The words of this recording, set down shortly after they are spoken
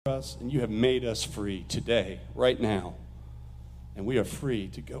us, and you have made us free today, right now. And we are free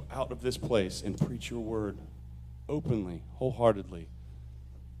to go out of this place and preach your word openly, wholeheartedly,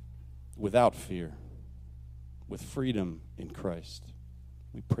 without fear, with freedom in Christ.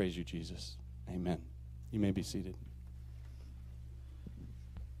 We praise you, Jesus. Amen. You may be seated.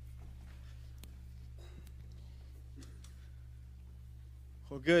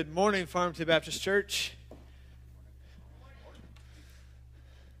 Well, good morning, Farmington Baptist Church.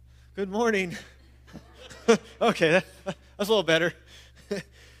 Good morning. Okay, that's a little better.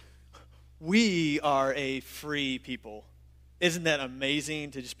 We are a free people. Isn't that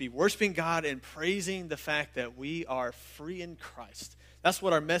amazing to just be worshiping God and praising the fact that we are free in Christ? That's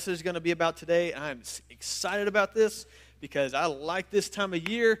what our message is going to be about today. I'm excited about this because I like this time of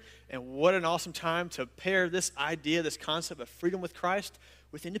year, and what an awesome time to pair this idea, this concept of freedom with Christ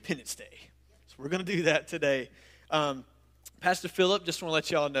with Independence Day. So we're going to do that today. Pastor Philip, just want to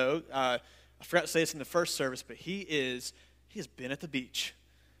let y'all know, I forgot to say this in the first service, but he has been at the beach.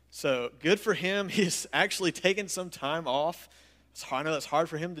 So good for him. He's actually taken some time off. I know that's hard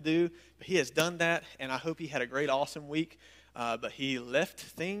for him to do, but he has done that, and I hope he had a great, awesome week. But he left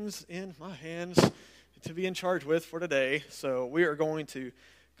things in my hands to be in charge with for today. So we are going to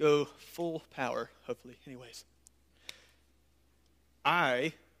go full power, hopefully. Anyways,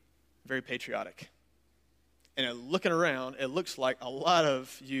 I'm very patriotic. And looking around, it looks like a lot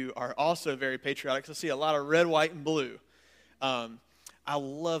of you are also very patriotic. I see a lot of red, white, and blue. I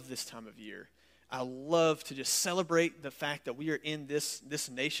love this time of year. I love to just celebrate the fact that we are in this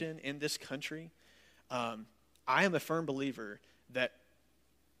nation, in this country. I am a firm believer that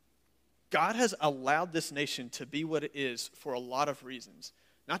God has allowed this nation to be what it is for a lot of reasons.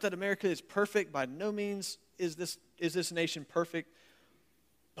 Not that America is perfect. By no means is this nation perfect.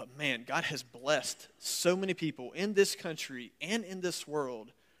 But man, God has blessed so many people in this country and in this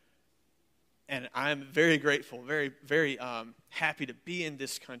world. And I'm very grateful, very, very happy to be in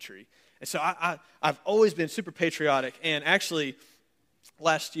this country. And so I've always been super patriotic. And actually,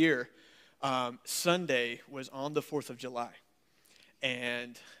 last year, Sunday was on the 4th of July.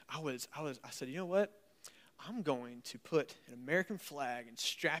 And I said, you know what? I'm going to put an American flag and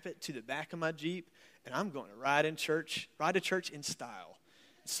strap it to the back of my Jeep. And I'm going to ride to church in style.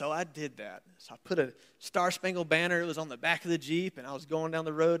 So I did that. So I put a Star-Spangled Banner. It was on the back of the Jeep, and I was going down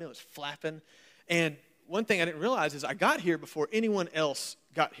the road, and it was flapping. And one thing I didn't realize is I got here before anyone else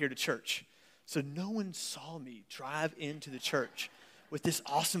got here to church. So no one saw me drive into the church with this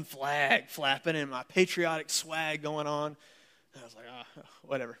awesome flag flapping and my patriotic swag going on. And I was like,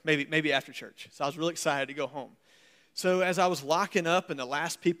 whatever, maybe after church. So I was really excited to go home. So as I was locking up and the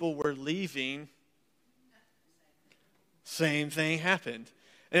last people were leaving, same thing happened.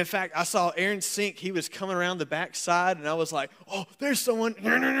 And in fact, I saw Aaron Sink. He was coming around the backside, and I was like, oh, there's someone.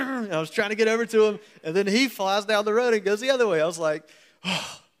 And I was trying to get over to him, and then he flies down the road and goes the other way. I was like,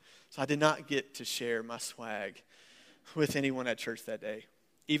 oh. So I did not get to share my swag with anyone at church that day.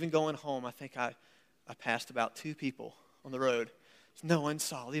 Even going home, I think I passed about 2 people on the road. No one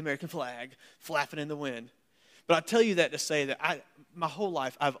saw the American flag flapping in the wind. But I tell you that to say that my whole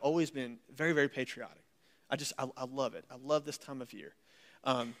life, I've always been very, very patriotic. I love it. I love this time of year.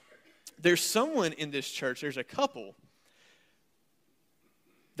 There's someone in this church, there's a couple,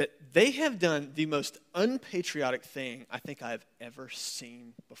 that they have done the most unpatriotic thing I think I've ever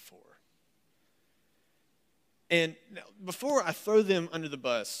seen before. And now, before I throw them under the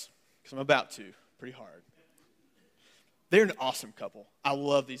bus, because I'm about to, pretty hard, they're an awesome couple. I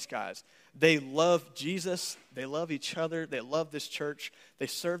love these guys. They love Jesus. They love each other. They love this church. They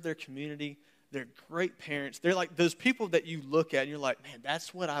serve their community. They're great parents. They're like those people that you look at and you're like, man,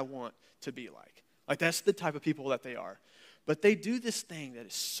 that's what I want to be like. Like that's the type of people that they are. But they do this thing that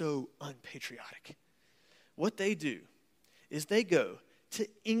is so unpatriotic. What they do is they go to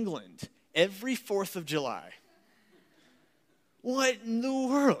England every 4th of July. What in the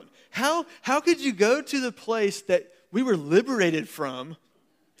world? How could you go to the place that we were liberated from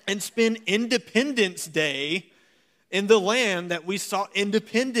and spend Independence Day in the land that we sought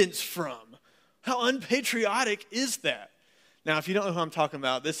independence from? How unpatriotic is that? Now, if you don't know who I'm talking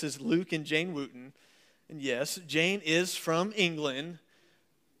about, this is Luke and Jane Wooten. And yes, Jane is from England.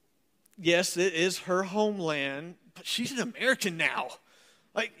 Yes, it is her homeland, but she's an American now.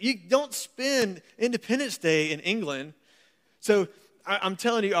 Like, you don't spend Independence Day in England. So I'm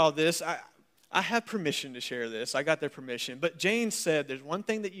telling you all this. I have permission to share this. I got their permission. But Jane said there's one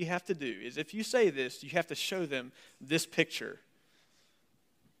thing that you have to do is if you say this, you have to show them this picture.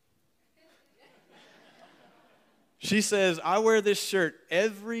 She says, I wear this shirt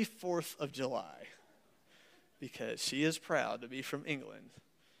every 4th of July because she is proud to be from England.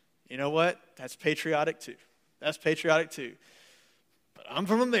 You know what? That's patriotic too. That's patriotic too. But I'm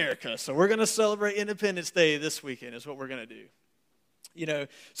from America, so we're going to celebrate Independence Day this weekend is what we're going to do. You know,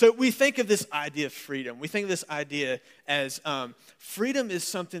 so we think of this idea of freedom. We think of this idea as freedom is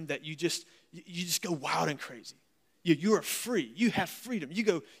something that you just go wild and crazy. You are free. You have freedom. You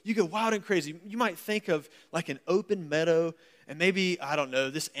go wild and crazy. You might think of like an open meadow, and maybe, I don't know,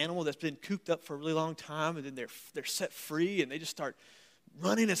 this animal that's been cooped up for a really long time, and then they're set free, and they just start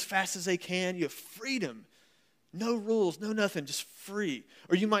running as fast as they can. You have freedom. No rules, no nothing, just free.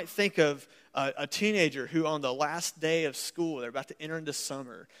 Or you might think of a teenager who on the last day of school, they're about to enter into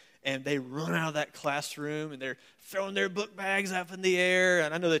summer, and they run out of that classroom, and they're throwing their book bags up in the air.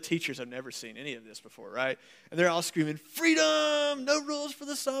 And I know the teachers have never seen any of this before, right? And they're all screaming, freedom, no rules for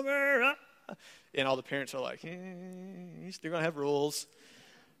the summer. Ah. And all the parents are like, you're still going to have rules.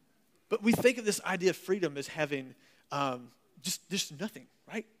 But we think of this idea of freedom as having just nothing,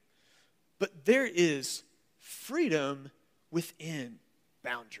 right? But there is freedom within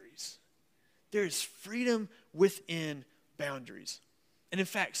boundaries. There is freedom within boundaries. And in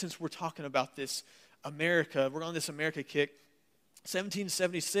fact, since we're talking about this America, we're on this America kick,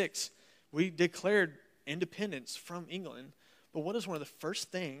 1776, we declared independence from England. But what is one of the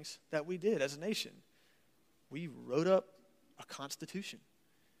first things that we did as a nation? We wrote up a constitution.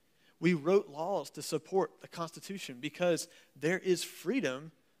 We wrote laws to support the Constitution because there is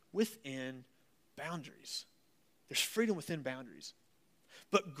freedom within boundaries. There's freedom within boundaries.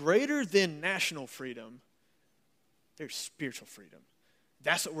 But greater than national freedom, there's spiritual freedom.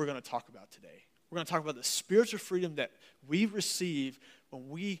 That's what we're going to talk about today. We're going to talk about the spiritual freedom that we receive when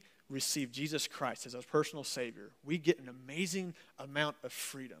we receive Jesus Christ as our personal Savior. We get an amazing amount of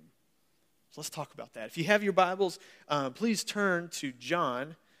freedom. So let's talk about that. If you have your Bibles, please turn to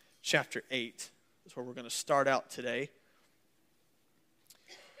John chapter 8. That's where we're going to start out today.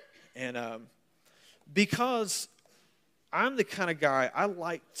 And because I'm the kind of guy, I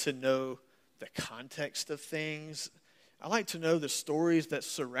like to know the context of things. I like to know the stories that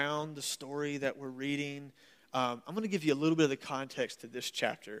surround the story that we're reading. I'm going to give you a little bit of the context to this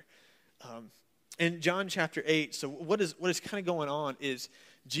chapter. In John chapter 8, so what is kind of going on is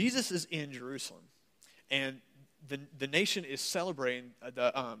Jesus is in Jerusalem, and the nation is celebrating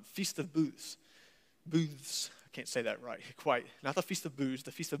the Feast of Booths. Booths. I can't say that right quite. Not the Feast of Booths,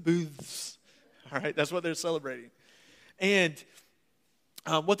 the Feast of Booths. All right, that's what they're celebrating. And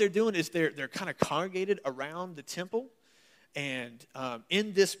what they're doing is they're kind of congregated around the temple. And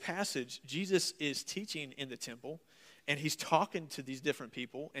in this passage, Jesus is teaching in the temple, and he's talking to these different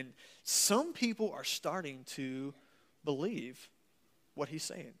people. And some people are starting to believe what he's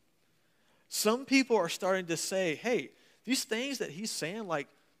saying. Some people are starting to say, hey, these things that he's saying, like,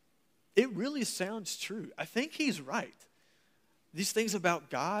 it really sounds true. I think he's right. These things about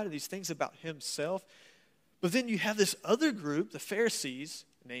God, these things about himself. But then you have this other group, the Pharisees,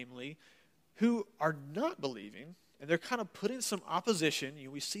 namely, who are not believing, and they're kind of putting some opposition.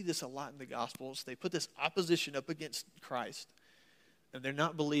 We see this a lot in the Gospels. They put this opposition up against Christ, and they're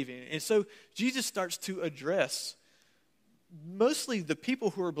not believing. And so Jesus starts to address mostly the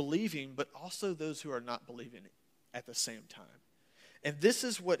people who are believing, but also those who are not believing at the same time. And this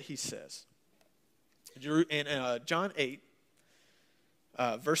is what he says. In John 8,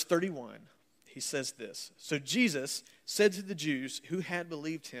 verse 31, he says this. So Jesus said to the Jews who had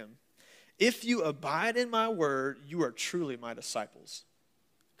believed him, if you abide in my word, you are truly my disciples.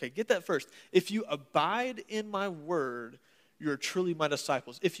 Okay, get that first. If you abide in my word, you are truly my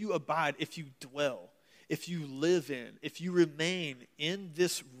disciples. If you abide, if you dwell, if you live in, if you remain in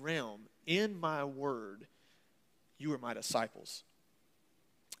this realm, in my word, you are my disciples.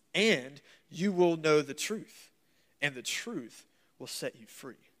 And you will know the truth, and the truth will set you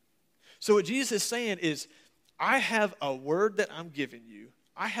free. So what Jesus is saying is, I have a word that I'm giving you.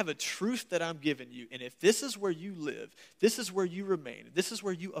 I have a truth that I'm giving you. And if this is where you live, this is where you remain, this is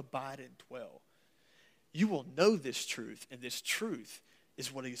where you abide and dwell, you will know this truth, and this truth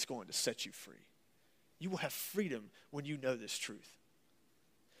is what is going to set you free. You will have freedom when you know this truth.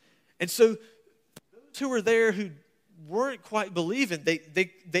 And so those who were there who weren't quite believing,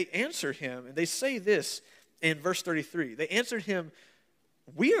 they answer him, and they say this in verse 33. They answered him,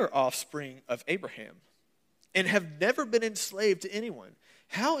 we are offspring of Abraham and have never been enslaved to anyone.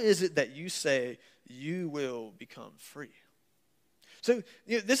 How is it that you say you will become free? So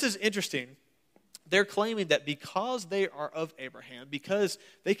this is interesting. They're claiming that because they are of Abraham, because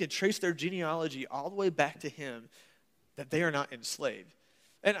they can trace their genealogy all the way back to him, that they are not enslaved.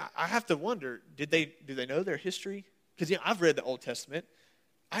 And I have to wonder, do they know their history? Because I've read the Old Testament.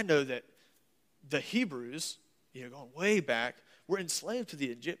 I know that the Hebrews, going way back, were enslaved to the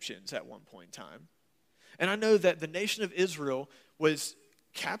Egyptians at one point in time. And I know that the nation of Israel was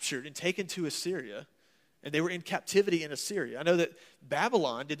captured and taken to Assyria, and they were in captivity in Assyria. I know that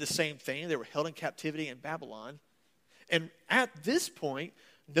Babylon did the same thing. They were held in captivity in Babylon. And at this point,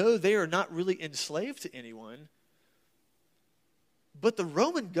 no, they are not really enslaved to anyone. But the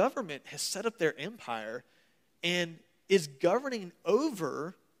Roman government has set up their empire and is governing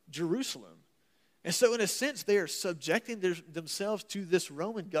over Jerusalem. And so in a sense, they are subjecting themselves to this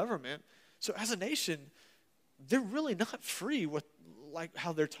Roman government. So as a nation, they're really not free with like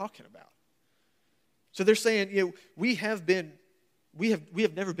how they're talking about. So they're saying, we have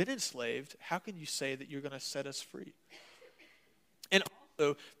never been enslaved. How can you say that you're going to set us free? And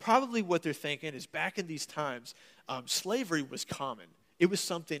also, probably what they're thinking is back in these times, slavery was common. It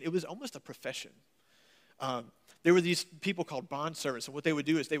was almost a profession. There were these people called bond servants, and what they would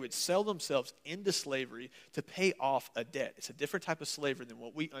do is they would sell themselves into slavery to pay off a debt. It's a different type of slavery than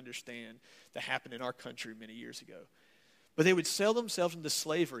what we understand that happened in our country many years ago. But they would sell themselves into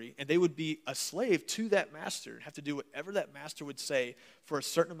slavery, and they would be a slave to that master and have to do whatever that master would say for a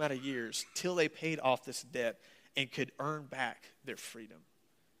certain amount of years till they paid off this debt and could earn back their freedom.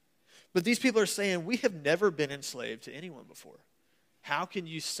 But these people are saying, we have never been enslaved to anyone before. How can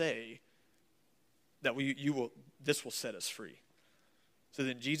you say that this will set us free? So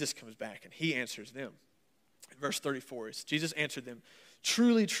then Jesus comes back and he answers them. In verse 34, Jesus answered them,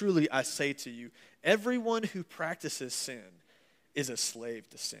 "Truly, truly, I say to you, everyone who practices sin is a slave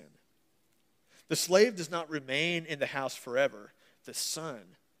to sin. The slave does not remain in the house forever. The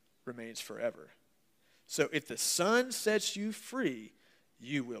son remains forever. So if the Son sets you free,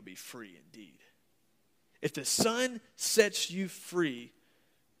 you will be free indeed." If the Son sets you free,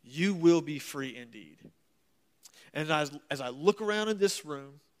 you will be free indeed. And as I look around in this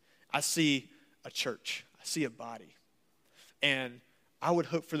room, I see a church. I see a body. And I would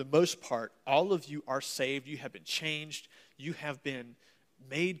hope for the most part, all of you are saved. You have been changed. You have been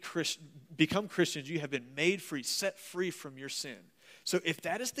become Christians. You have been made free, set free from your sin. So if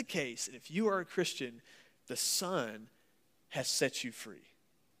that is the case, and if you are a Christian, the Son has set you free.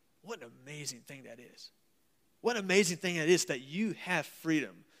 What an amazing thing that is. What an amazing thing it is that you have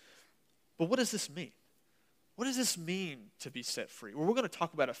freedom. But what does this mean? What does this mean to be set free? Well, we're going to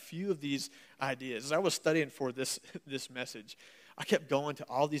talk about a few of these ideas. As I was studying for this message, I kept going to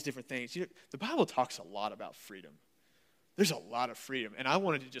all these different things. The Bible talks a lot about freedom. There's a lot of freedom, and I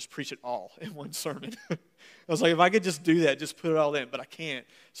wanted to just preach it all in one sermon. I was like, if I could just do that, just put it all in, but I can't.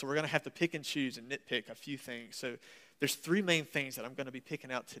 So we're going to have to pick and choose and nitpick a few things. So there's three main things that I'm going to be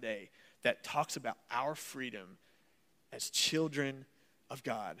picking out today that talks about our freedom as children of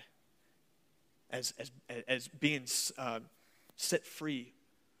God, as being set free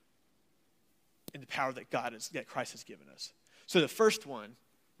in the power that Christ has given us. So the first one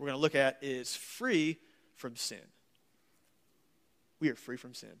we're going to look at is free from sin. We are free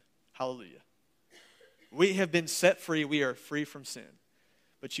from sin. Hallelujah. We have been set free. We are free from sin.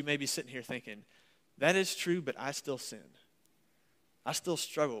 But you may be sitting here thinking, that is true, but I still sin. I still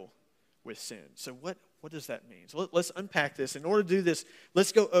struggle with sin. So what does that mean? So let's unpack this. In order to do this,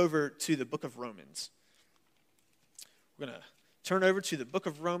 let's go over to the book of Romans. We're going to turn over to the book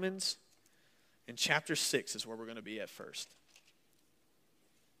of Romans, and chapter 6 is where we're going to be at first.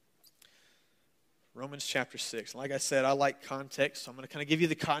 Romans chapter 6. Like I said, I like context, so I'm going to kind of give you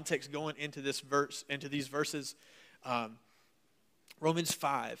the context going into these verses. Romans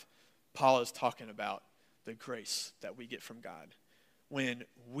 5, Paul is talking about the grace that we get from God. When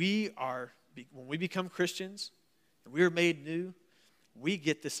we become Christians and we are made new, we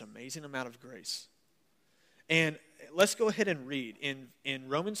get this amazing amount of grace. And let's go ahead and read. In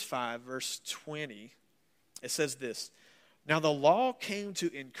Romans 5, verse 20, it says this: "Now the law came to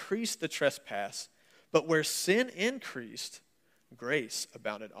increase the trespass, but where sin increased, grace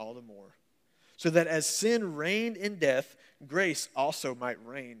abounded all the more. So that as sin reigned in death, grace also might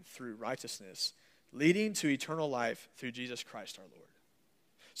reign through righteousness, leading to eternal life through Jesus Christ our Lord."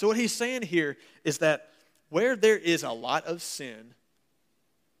 So what he's saying here is that where there is a lot of sin,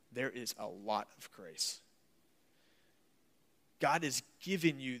 there is a lot of grace. God is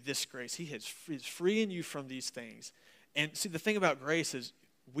giving you this grace. He is freeing you from these things. And see, the thing about grace is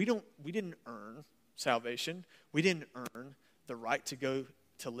we didn't earn salvation. We didn't earn the right to go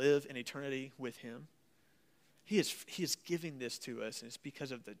to live in eternity with him. He is giving this to us, and it's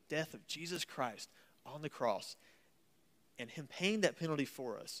because of the death of Jesus Christ on the cross and him paying that penalty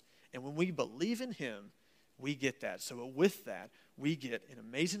for us. And when we believe in him, we get that. So with that, we get an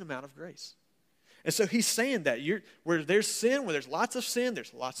amazing amount of grace. And so he's saying that where there's sin, where there's lots of sin,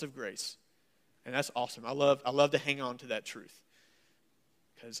 there's lots of grace. And that's awesome. I love to hang on to that truth.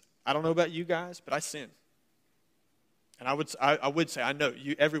 Because I don't know about you guys, but I sin. And I would say, I know,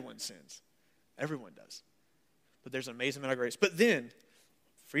 everyone sins. Everyone does. But there's an amazing amount of grace. But then,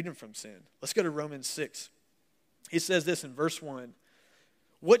 freedom from sin. Let's go to Romans 6. He says this in verse 1.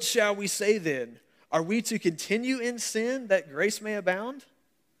 What shall we say then? Are we to continue in sin that grace may abound?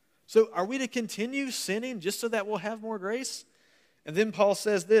 So are we to continue sinning just so that we'll have more grace? And then Paul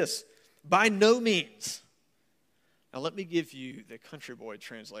says this, by no means. Now let me give you the country boy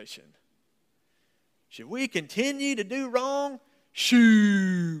translation. Should we continue to do wrong?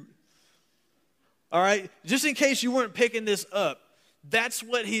 Shoot. All right, just in case you weren't picking this up, that's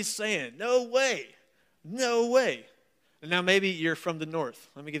what he's saying. No way. No way. Now maybe you're from the north.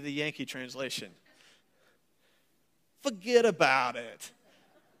 Let me give the Yankee translation. Forget about it.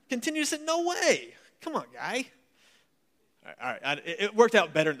 Continue to say, no way. Come on, guy. All right. It worked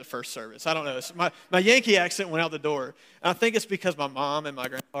out better in the first service. I don't know. My Yankee accent went out the door. And I think it's because my mom and my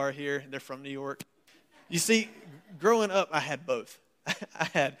grandpa are here. And they're from New York. You see, growing up, I had both. I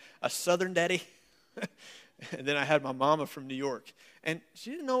had a southern daddy. And then I had my mama from New York. And she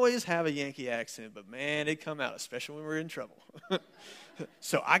didn't always have a Yankee accent. But, man, it'd come out, especially when we were in trouble.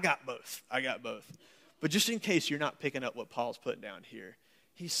 So I got both. But just in case you're not picking up what Paul's putting down here,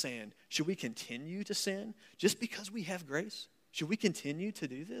 he's saying, should we continue to sin just because we have grace? Should we continue to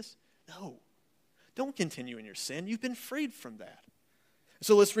do this? No. Don't continue in your sin. You've been freed from that.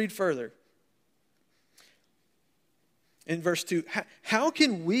 So let's read further. In verse 2, how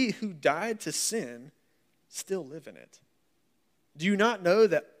can we who died to sin still live in it? Do you not know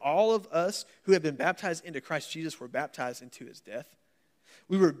that all of us who have been baptized into Christ Jesus were baptized into his death?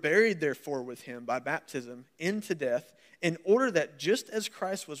 We were buried, therefore, with him by baptism into death, in order that just as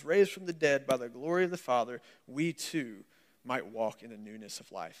Christ was raised from the dead by the glory of the Father, we too might walk in the newness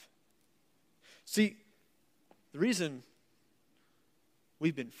of life. See, the reason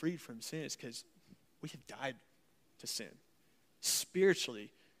we've been freed from sin is because we have died to sin.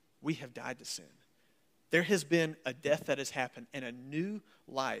 Spiritually, we have died to sin. There has been a death that has happened, and a new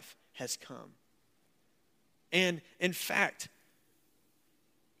life has come. And in fact,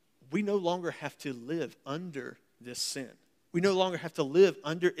 we no longer have to live under this sin. We no longer have to live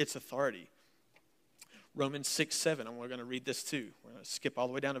under its authority. Romans 6:7, and we're going to read this too. We're going to skip all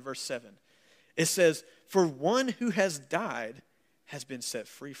the way down to verse 7. It says, for one who has died has been set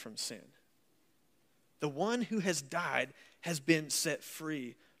free from sin. The one who has died has been set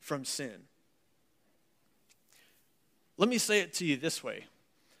free from sin. Let me say it to you this way.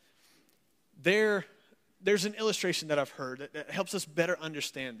 There's an illustration that I've heard that helps us better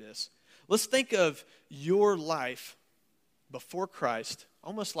understand this. Let's think of your life before Christ,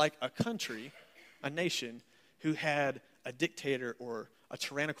 almost like a country, a nation, who had a dictator or a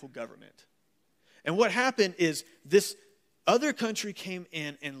tyrannical government. And what happened is this other country came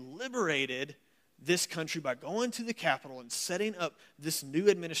in and liberated this country by going to the capital and setting up this new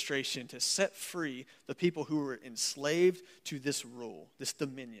administration to set free the people who were enslaved to this rule, this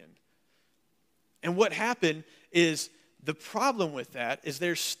dominion. And what happened is the problem with that is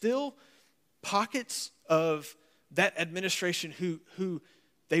there's still pockets of that administration who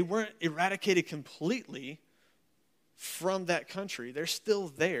they weren't eradicated completely from that country. They're still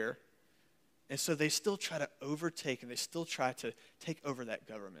there. And so they still try to overtake and they still try to take over that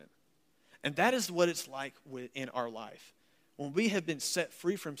government. And that is what it's like in our life. When we have been set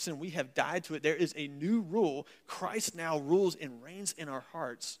free from sin, we have died to it. There is a new rule. Christ now rules and reigns in our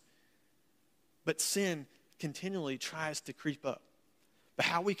hearts. But sin continually tries to creep up. But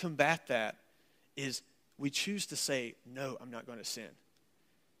how we combat that is we choose to say, no, I'm not going to sin.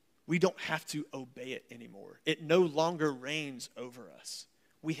 We don't have to obey it anymore. It no longer reigns over us.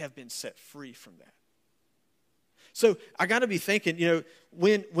 We have been set free from that. So I got to be thinking,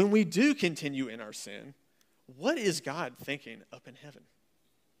 when we do continue in our sin, what is God thinking up in heaven?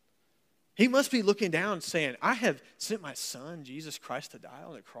 He must be looking down saying, I have sent my son, Jesus Christ, to die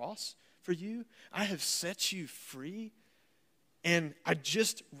on the cross for you. I have set you free. And I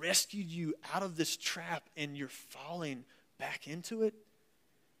just rescued you out of this trap and you're falling back into it.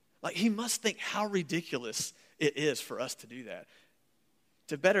 Like, he must think how ridiculous it is for us to do that.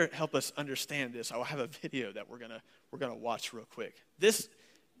 To better help us understand this, I'll have a video that we're gonna watch real quick. This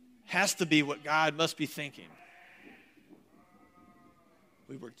has to be what God must be thinking.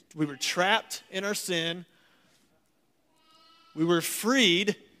 We were trapped in our sin. We were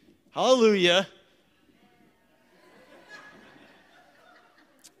freed. Hallelujah.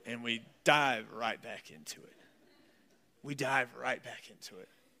 And we dive right back into it.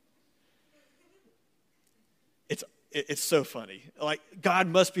 It's so funny. Like, God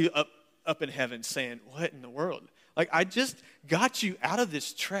must be up in heaven saying, what in the world? Like, I just got you out of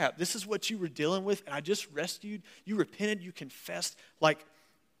this trap. This is what you were dealing with, and I just rescued. You repented, you confessed. Like,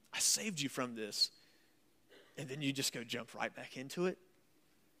 I saved you from this. And then you just go jump right back into it.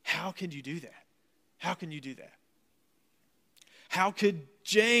 How can you do that? How can you do that? How could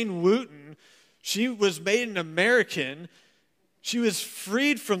Jane Wooten, she was made an American, she was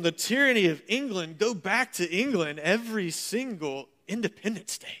freed from the tyranny of England, go back to England every single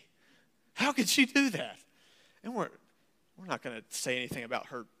Independence Day? How could she do that? And we're not going to say anything about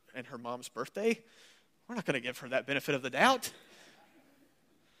her and her mom's birthday. We're not going to give her that benefit of the doubt.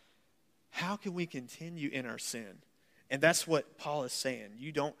 How can we continue in our sin? And that's what Paul is saying.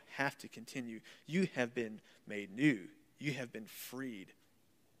 You don't have to continue. You have been made new. You have been freed.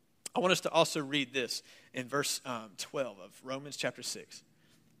 I want us to also read this in verse 12 of Romans chapter 6.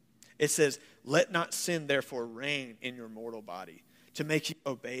 It says, "Let not sin therefore reign in your mortal body, to make you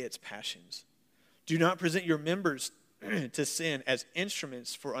obey its passions. Do not present your members to sin as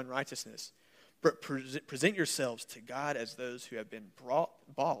instruments for unrighteousness, but present yourselves to God as those who have been brought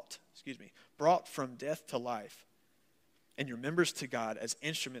from death to life, and your members to God as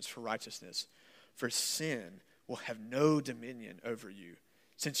instruments for righteousness. For sin will have no dominion over you,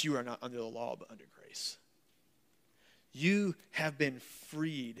 since you are not under the law but under grace." You have been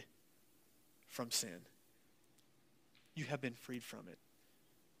freed from sin. You have been freed from it.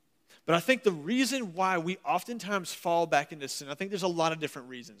 But I think the reason why we oftentimes fall back into sin, I think there's a lot of different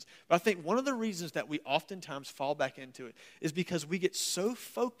reasons, but I think one of the reasons that we oftentimes fall back into it is because we get so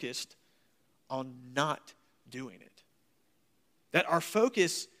focused on not doing it, that our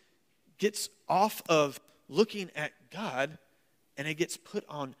focus gets off of looking at God and it gets put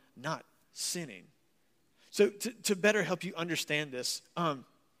on not sinning. So to better help you understand this,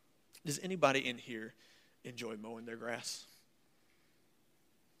 does anybody in here enjoy mowing their grass?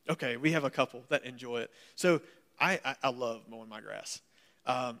 Okay, we have a couple that enjoy it. So I love mowing my grass.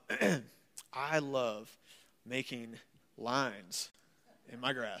 I love making lines in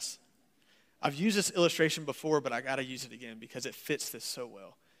my grass. I've used this illustration before, but I got to use it again because it fits this so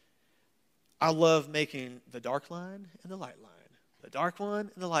well. I love making the dark line and the light line, the dark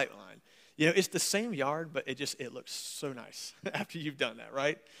one and the light line. You know, it's the same yard, but it looks so nice after you've done that,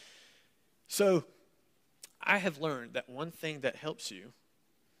 right? So I have learned that one thing that helps you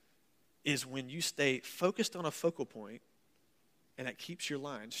is when you stay focused on a focal point and that keeps your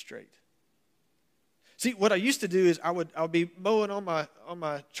line straight. See, what I used to do is I would be mowing on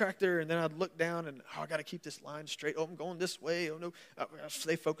my tractor, and then I'd look down and, I got to keep this line straight. Oh, I'm going this way. Oh, no. I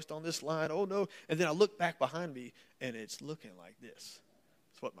stay focused on this line. Oh, no. And then I look back behind me, and it's looking like this.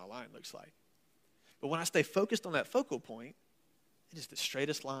 That's what my line looks like. But when I stay focused on that focal point, it is the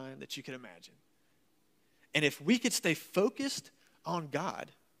straightest line that you can imagine. And if we could stay focused on God,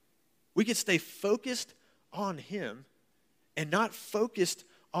 we could stay focused on Him and not focused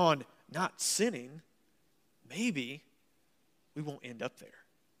on not sinning, maybe we won't end up there.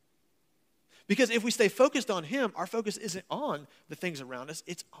 Because if we stay focused on Him, our focus isn't on the things around us,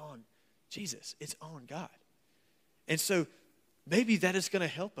 it's on Jesus, it's on God. And so maybe that is going to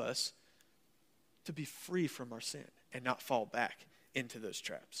help us to be free from our sin and not fall back into those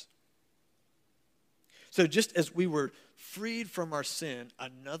traps. So just as we were freed from our sin,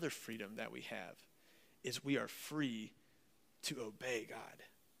 another freedom that we have is we are free to obey God.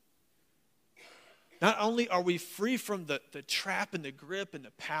 Not only are we free from the trap and the grip and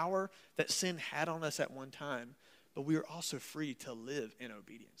the power that sin had on us at one time, but we are also free to live in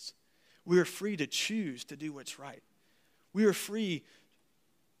obedience. We are free to choose to do what's right. We are free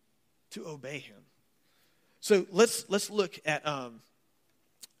to obey Him. So let's look at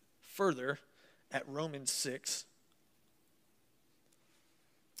further at Romans 6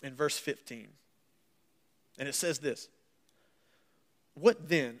 in verse 15. And it says this: "What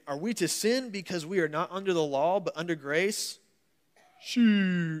then? Are we to sin because we are not under the law but under grace?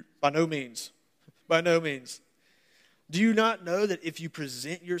 Shoot. By no means. By no means. Do you not know that if you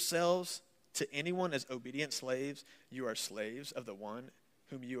present yourselves to anyone as obedient slaves, you are slaves of the one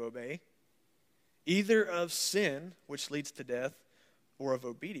whom you obey? Either of sin, which leads to death, or of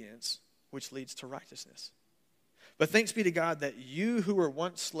obedience, which leads to righteousness. But thanks be to God that you who were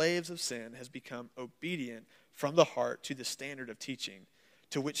once slaves of sin has become obedient from the heart to the standard of teaching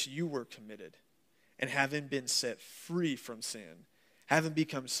to which you were committed. And having been set free from sin, having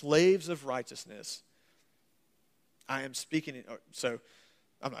become slaves of righteousness, having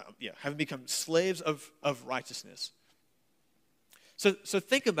become slaves of righteousness." So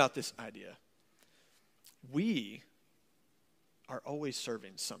think about this idea. We are always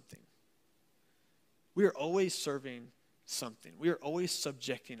serving something. We are always serving something. We are always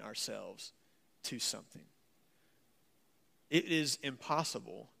subjecting ourselves to something. it is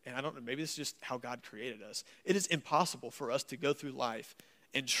impossible, and I don't know, maybe this is just how God created us. It is impossible for us to go through life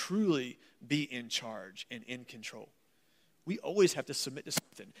and truly be in charge and in control. We always have to submit to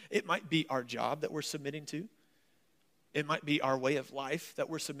something. It might be our job that we're submitting to. It might be our way of life that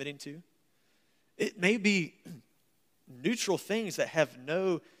we're submitting to. It may be neutral things that have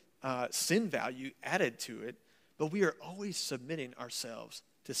no sin value added to it, but we are always submitting ourselves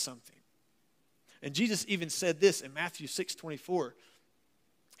to something. And Jesus even said this in Matthew 6:24.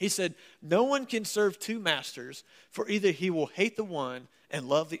 He said, "No one can serve two masters, for either he will hate the one and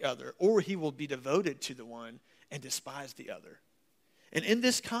love the other, or he will be devoted to the one and despise the other." And in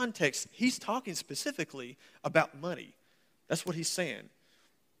this context, he's talking specifically about money. That's what he's saying.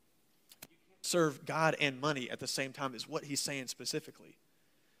 You can't serve God and money at the same time is what he's saying specifically.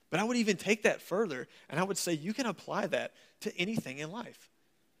 But I would even take that further, and I would say you can apply that to anything in life.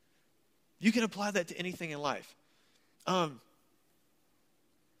 You can apply that to anything in life. So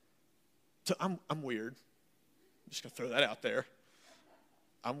I'm weird. I'm just going to throw that out there.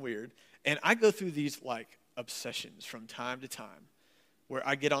 I'm weird. And I go through these like obsessions from time to time where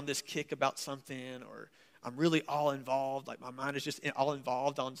I get on this kick about something, or I'm really all involved. Like my mind is just all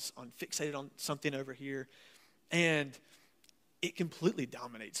involved on fixated on something over here. And it completely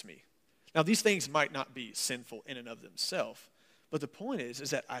dominates me. Now, these things might not be sinful in and of themselves, but the point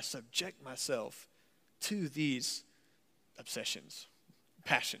is that I subject myself to these obsessions,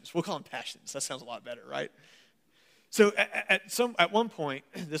 passions. We'll call them passions. That sounds a lot better, right? So at one point,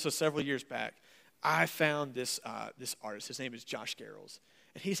 this was several years back, I found this artist. His name is Josh Garrels,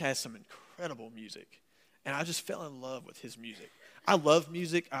 and he has some incredible music. And I just fell in love with his music. I love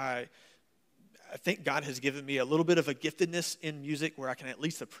music. I think God has given me a little bit of a giftedness in music where I can at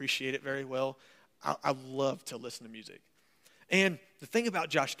least appreciate it very well. I love to listen to music. And the thing about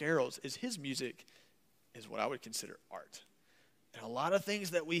Josh Garrels is his music is what I would consider art. And a lot of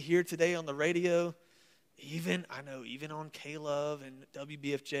things that we hear today on the radio, even on K-Love and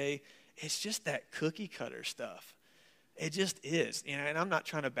WBFJ, it's just that cookie cutter stuff. It just is. And I'm not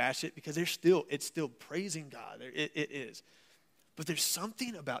trying to bash it because it's still praising God. It is. But there's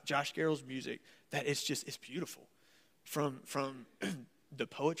something about Josh Garrels' music that it's beautiful. From the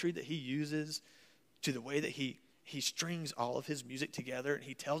poetry that he uses to the way that he strings all of his music together, and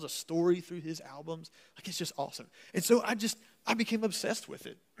he tells a story through his albums. Like, it's just awesome. And so I became obsessed with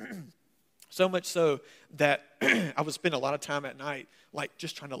it. So much so that I would spend a lot of time at night, like,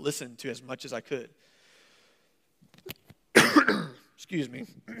 just trying to listen to as much as I could. Excuse me.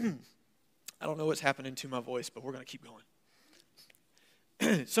 I don't know what's happening to my voice, but we're going to keep going.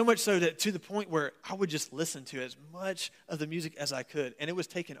 So much so that to the point where I would just listen to as much of the music as I could. And it was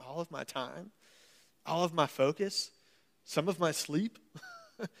taking all of my time, all of my focus, some of my sleep,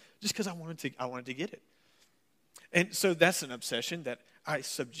 just because I wanted to get it. And so that's an obsession that I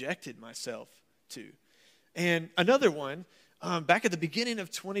subjected myself to. And another one, back at the beginning of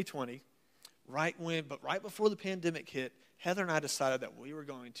 2020, right before the pandemic hit, Heather and I decided that we were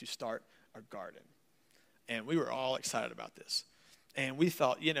going to start our garden. And we were all excited about this. And we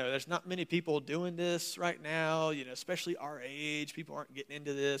thought, there's not many people doing this right now, especially our age. People aren't getting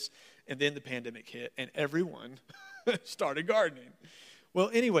into this. And then the pandemic hit, and everyone started gardening. Well,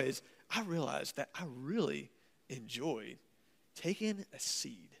 anyways, I realized that I really enjoyed taking a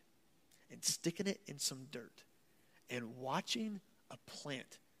seed and sticking it in some dirt and watching a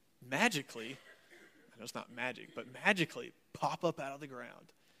plant magically, I know it's not magic, but magically pop up out of the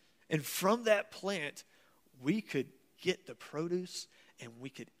ground. And from that plant, we could get the produce and we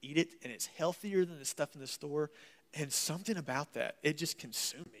could eat it, and it's healthier than the stuff in the store. And something about that, it just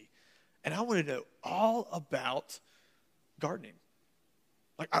consumed me. And I wanted to know all about gardening.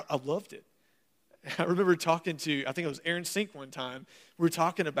 Like, I loved it. I remember talking to, I think it was Aaron Sink one time. We were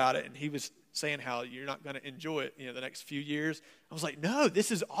talking about it, and he was saying how you're not going to enjoy it, the next few years. I was like, no,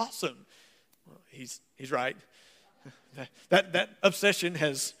 this is awesome. Well, he's right. That obsession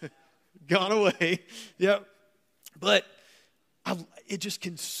has gone away. Yep. But it just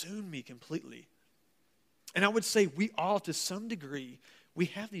consumed me completely. And I would say we all, to some degree, we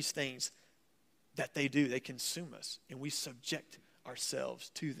have these things that they do. They consume us, and we subject ourselves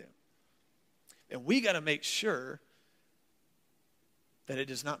to them. And we got to make sure that it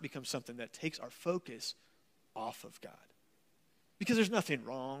does not become something that takes our focus off of God. Because there's nothing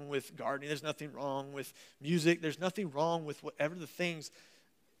wrong with gardening. There's nothing wrong with music. There's nothing wrong with whatever the things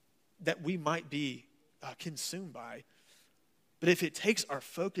that we might be consumed by. But if it takes our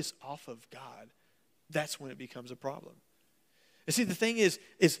focus off of God, that's when it becomes a problem. And see, the thing is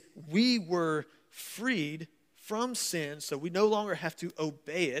we were freed from sin, so we no longer have to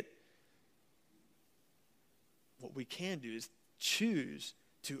obey it. what we can do is choose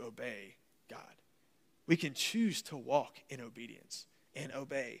to obey God. We can choose to walk in obedience and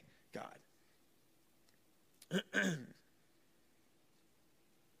obey God.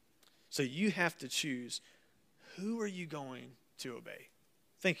 So you have to choose, who are you going to obey?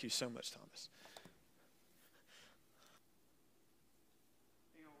 Thank you so much, Thomas.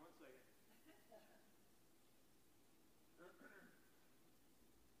 Hang on 1 second.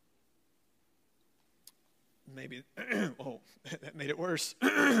 Maybe, oh, that made it worse.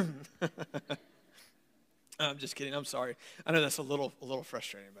 I'm just kidding. I'm sorry. I know that's a little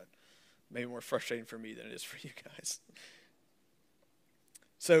frustrating, but maybe more frustrating for me than it is for you guys.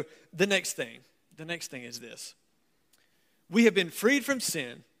 So the next thing is this. We have been freed from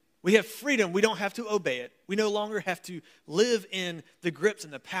sin. We have freedom. We don't have to obey it. We no longer have to live in the grips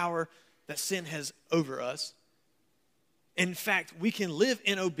and the power that sin has over us. In fact, we can live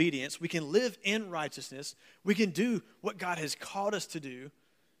in obedience. We can live in righteousness. We can do what God has called us to do.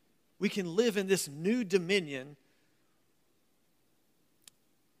 We can live in this new dominion.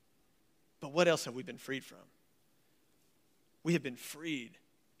 But what else have we been freed from? We have been freed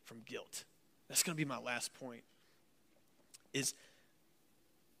from guilt. That's going to be my last point. Is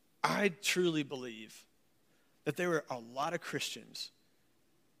I truly believe that there are a lot of Christians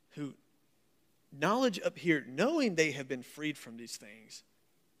who, knowledge up here, knowing they have been freed from these things,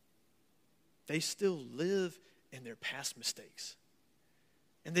 they still live in their past mistakes.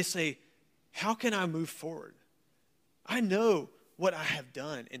 And they say, how can I move forward? I know what I have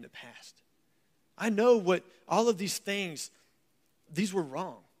done in the past. I know what all of these things, these were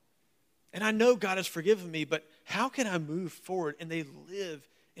wrong. And I know God has forgiven me, but how can I move forward? And they live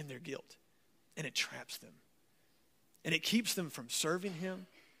in their guilt. And it traps them. And it keeps them from serving Him.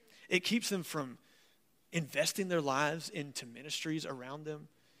 It keeps them from investing their lives into ministries around them.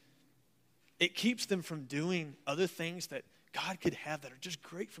 It keeps them from doing other things that God could have that are just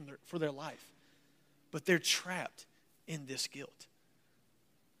great for their life. But they're trapped in this guilt.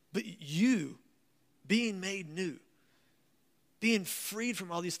 But you, being made new, being freed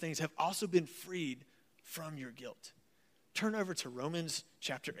from all these things, have also been freed from your guilt. Turn over to Romans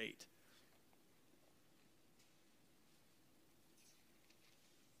chapter 8.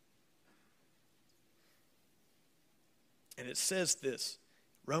 And it says this,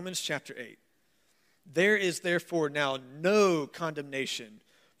 Romans chapter 8. There is therefore now no condemnation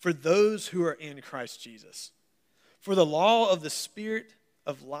for those who are in Christ Jesus. For the law of the Spirit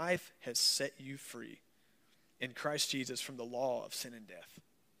of life has set you free in Christ Jesus from the law of sin and death.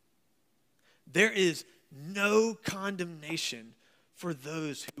 There is no condemnation for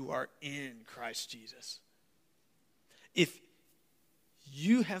those who are in Christ Jesus. If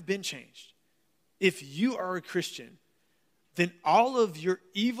you have been changed, if you are a Christian, then all of your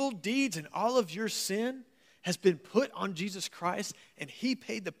evil deeds and all of your sin has been put on Jesus Christ, and He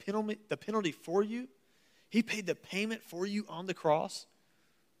paid the penalty for you. He paid the payment for you on the cross,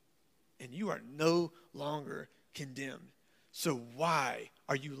 and you are no longer condemned. So why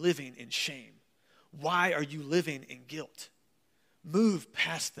are you living in shame? Why are you living in guilt? Move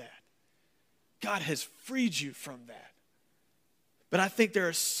past that. God has freed you from that. But I think there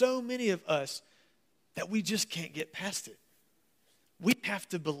are so many of us that we just can't get past it. We have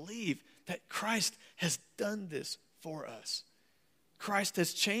to believe that Christ has done this for us. Christ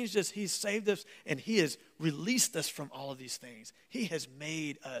has changed us, He's saved us, and He has released us from all of these things. He has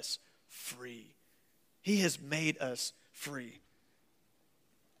made us free. He has made us free.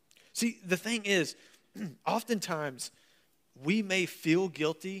 See, the thing is, oftentimes we may feel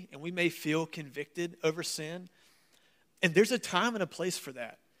guilty and we may feel convicted over sin, and there's a time and a place for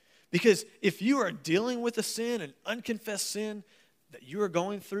that. Because if you are dealing with a sin, an unconfessed sin that you are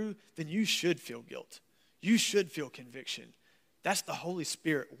going through, then you should feel guilt. You should feel conviction. That's the Holy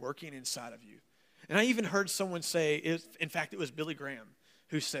Spirit working inside of you. And I even heard someone say, in fact, it was Billy Graham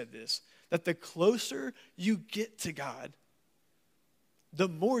who said this, that the closer you get to God, the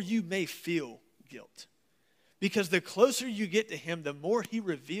more you may feel guilt. Because the closer you get to Him, the more He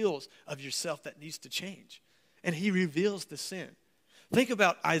reveals of yourself that needs to change. And He reveals the sin. Think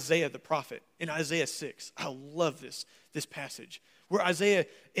about Isaiah the prophet in Isaiah 6. I love this passage. Where Isaiah,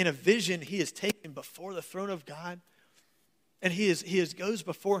 in a vision, he is taken before the throne of God. And he goes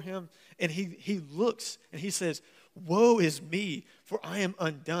before Him, and he looks and he says, woe is me, for I am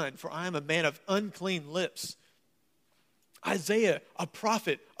undone, for I am a man of unclean lips. Isaiah, a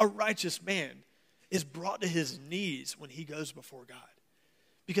prophet, a righteous man, is brought to his knees when he goes before God.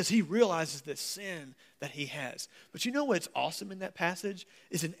 Because he realizes the sin that he has. But you know what's awesome in that passage?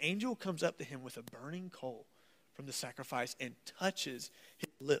 Is an angel comes up to him with a burning coal from the sacrifice and touches his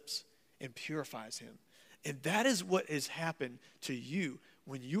lips and purifies him. And that is what has happened to you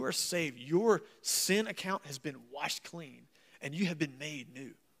when you are saved. Your sin account has been washed clean and you have been made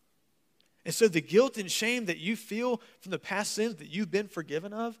new. And so the guilt and shame that you feel from the past sins that you've been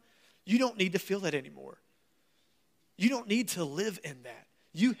forgiven of, you don't need to feel that anymore. You don't need to live in that.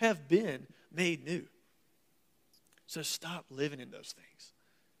 You have been made new. So stop living in those things.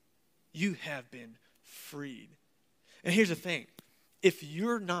 You have been freed. And here's the thing. If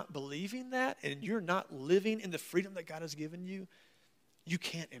you're not believing that and you're not living in the freedom that God has given you, you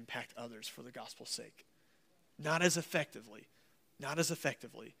can't impact others for the gospel's sake. Not as effectively. Not as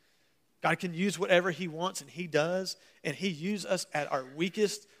effectively. God can use whatever he wants, and he does, and he uses us at our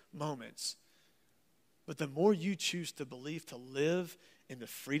weakest moments. But the more you choose to believe, to live in the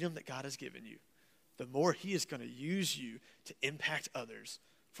freedom that God has given you, the more he is going to use you to impact others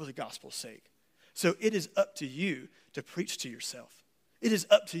for the gospel's sake. So it is up to you to preach to yourself. It is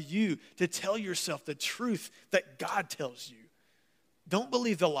up to you to tell yourself the truth that God tells you. Don't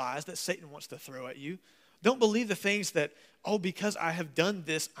believe the lies that Satan wants to throw at you. Don't believe the things that, oh, because I have done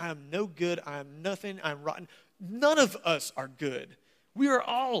this, I am no good, I am nothing, I'm rotten. None of us are good. We are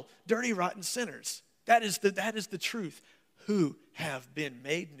all dirty, rotten sinners. That is the truth. Who have been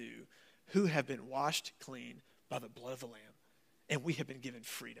made new, who have been washed clean by the blood of the Lamb, and we have been given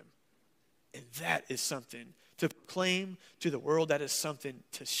freedom. And that is something to proclaim to the world. That is something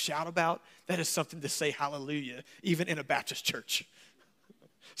to shout about. That is something to say hallelujah, even in a Baptist church.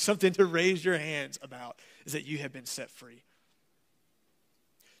 Something to raise your hands about is that you have been set free.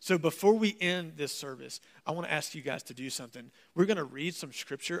 So before we end this service, I want to ask you guys to do something. We're going to read some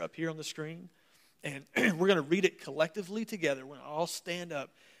scripture up here on the screen, and we're going to read it collectively together. We're going to all stand up,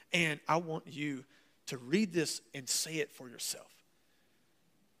 and I want you to read this and say it for yourself.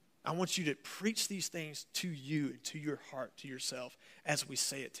 I want you to preach these things to you, to your heart, to yourself, as we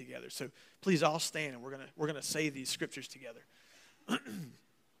say it together. So please all stand, and we're gonna say these scriptures together.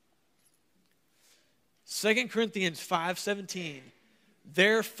 2 Corinthians 5:17.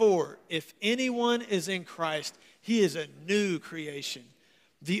 Therefore, if anyone is in Christ, he is a new creation.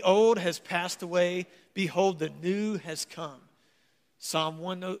 The old has passed away. Behold, the new has come. Psalm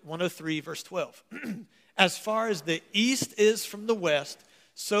 103, verse 12. As far as the east is from the west,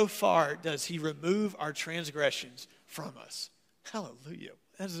 so far does he remove our transgressions from us. Hallelujah.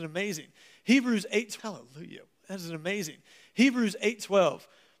 That is amazing. Hebrews 8, hallelujah. That is amazing. Hebrews 8:12.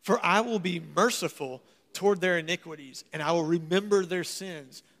 For I will be merciful toward their iniquities, and I will remember their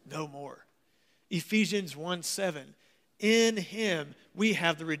sins no more. Ephesians 1:7. In him we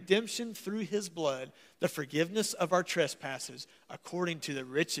have the redemption through his blood, the forgiveness of our trespasses, according to the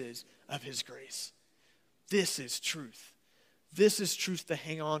riches of his grace. This is truth. This is truth to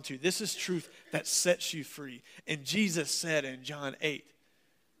hang on to. This is truth that sets you free. And Jesus said in John 8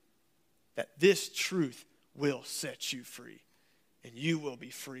 that this truth will set you free, and you will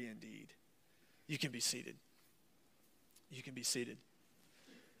be free indeed. You can be seated. You can be seated.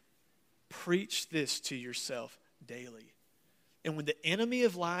 Preach this to yourself daily. And when the enemy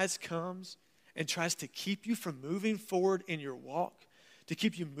of lies comes and tries to keep you from moving forward in your walk, to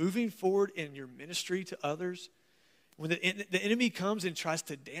keep you moving forward in your ministry to others, when the enemy comes and tries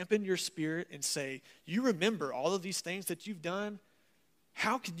to dampen your spirit and say, you remember all of these things that you've done,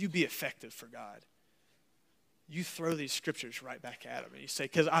 how can you be effective for God? You throw these scriptures right back at him and you say,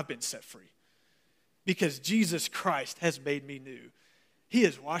 because I've been set free. Because Jesus Christ has made me new. He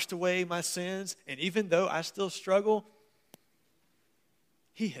has washed away my sins, and even though I still struggle,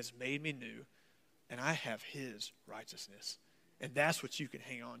 he has made me new, and I have his righteousness. And that's what you can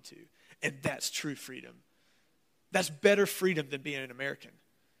hang on to. And that's true freedom. That's better freedom than being an American.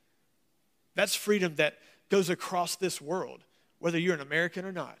 That's freedom that goes across this world, whether you're an American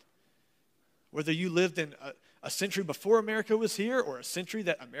or not. Whether you lived in a century before America was here or a century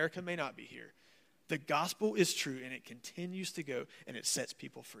that America may not be here. The gospel is true, and it continues to go, and it sets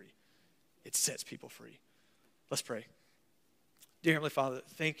people free. It sets people free. Let's pray. Dear Heavenly Father,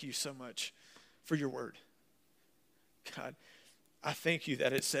 thank you so much for your word. God, I thank you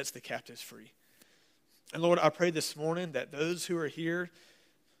that it sets the captives free. And Lord, I pray this morning that those who are here,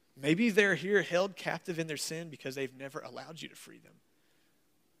 maybe they're here held captive in their sin because they've never allowed you to free them.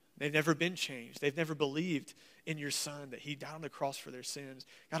 They've never been changed. They've never believed in your Son, that he died on the cross for their sins.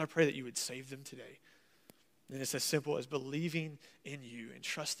 God, I pray that you would save them today. And it's as simple as believing in you and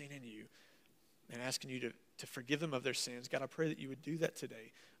trusting in you and asking you to forgive them of their sins. God, I pray that you would do that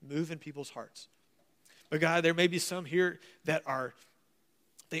today. Move in people's hearts. But God, there may be some here that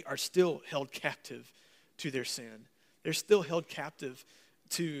they are still held captive to their sin. They're still held captive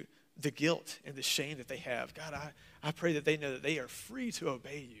to the guilt and the shame that they have. God, I pray that they know that they are free to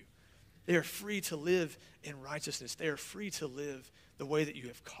obey you. They are free to live in righteousness. They are free to live the way that you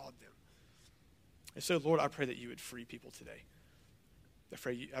have called them. And so, Lord, I pray that you would free people today.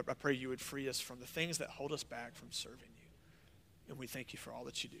 I pray you would free us from the things that hold us back from serving you. And we thank you for all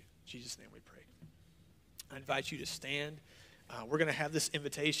that you do. In Jesus' name we pray. I invite you to stand. We're going to have this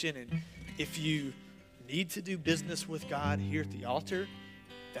invitation, and if you need to do business with God here at the altar,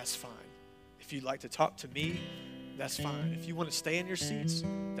 that's fine. If you'd like to talk to me, that's fine. If you want to stay in your seats,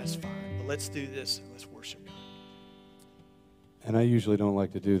 that's fine. But let's do this and let's worship God. And I usually don't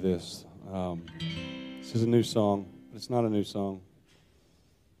like to do this. This is a new song, but it's not a new song.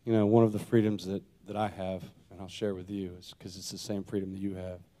 You know, one of the freedoms that I have, and I'll share with you, is because it's the same freedom that you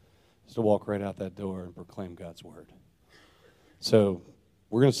have, is to walk right out that door and proclaim God's word. So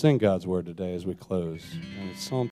we're going to sing God's word today as we close. And it's Psalm